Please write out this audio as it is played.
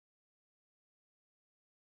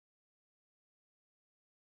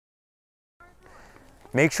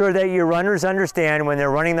Make sure that your runners understand when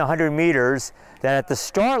they're running the 100 meters that at the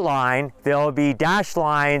start line, there'll be dashed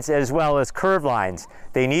lines as well as curved lines.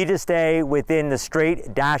 They need to stay within the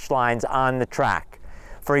straight dashed lines on the track.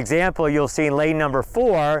 For example, you'll see in lane number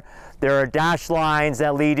 4, there are dashed lines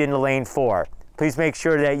that lead into lane 4. Please make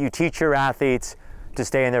sure that you teach your athletes to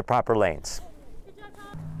stay in their proper lanes.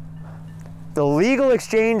 The legal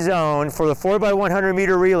exchange zone for the 4x100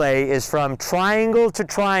 meter relay is from triangle to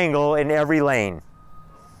triangle in every lane.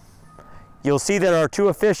 You'll see that our 2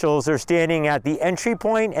 officials are standing at the entry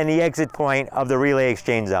point and the exit point of the relay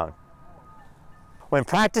exchange zone. When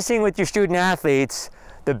practicing with your student athletes,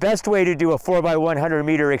 the best way to do a 4x100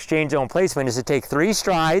 meter exchange zone placement is to take 3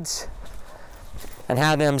 strides and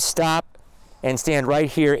have them stop and stand right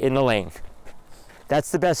here in the lane.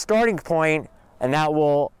 That's the best starting point, and that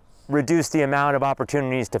will reduce the amount of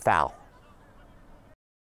opportunities to foul.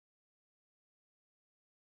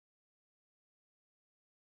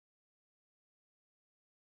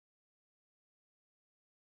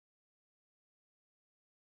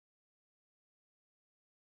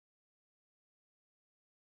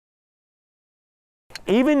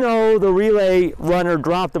 Even though the relay runner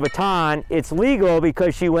dropped the baton, it's legal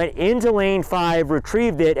because she went into lane 5,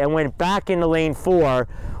 retrieved it, and went back into lane 4.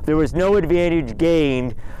 There was no advantage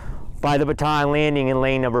gained by the baton landing in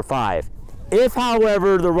lane number 5. If,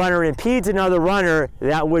 however, the runner impedes another runner,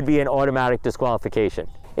 that would be an automatic disqualification.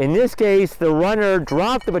 In this case, the runner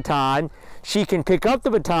dropped the baton. She can pick up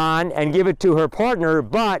the baton and give it to her partner,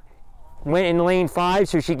 but went in lane 5,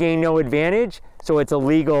 so she gained no advantage, so it's a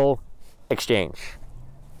legal exchange.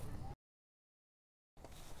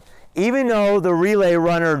 Even though the relay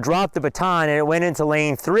runner dropped the baton and it went into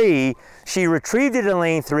lane 3, she retrieved it in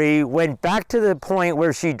lane 3, went back to the point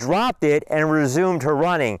where she dropped it and resumed her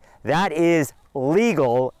running. That is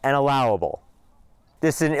legal and allowable.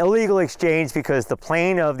 This is an illegal exchange because the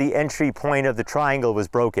plane of the entry point of the triangle was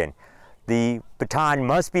broken. The baton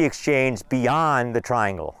must be exchanged beyond the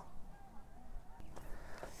triangle.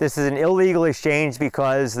 This is an illegal exchange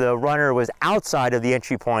because the runner was outside of the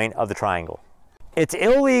entry point of the triangle. It's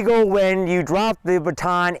illegal when you drop the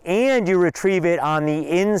baton and you retrieve it on the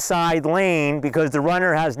inside lane because the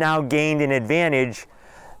runner has now gained an advantage.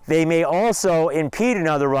 They may also impede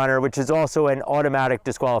another runner, which is also an automatic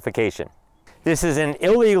disqualification. This is an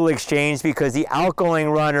illegal exchange because the outgoing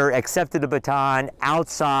runner accepted the baton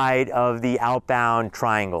outside of the outbound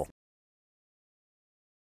triangle.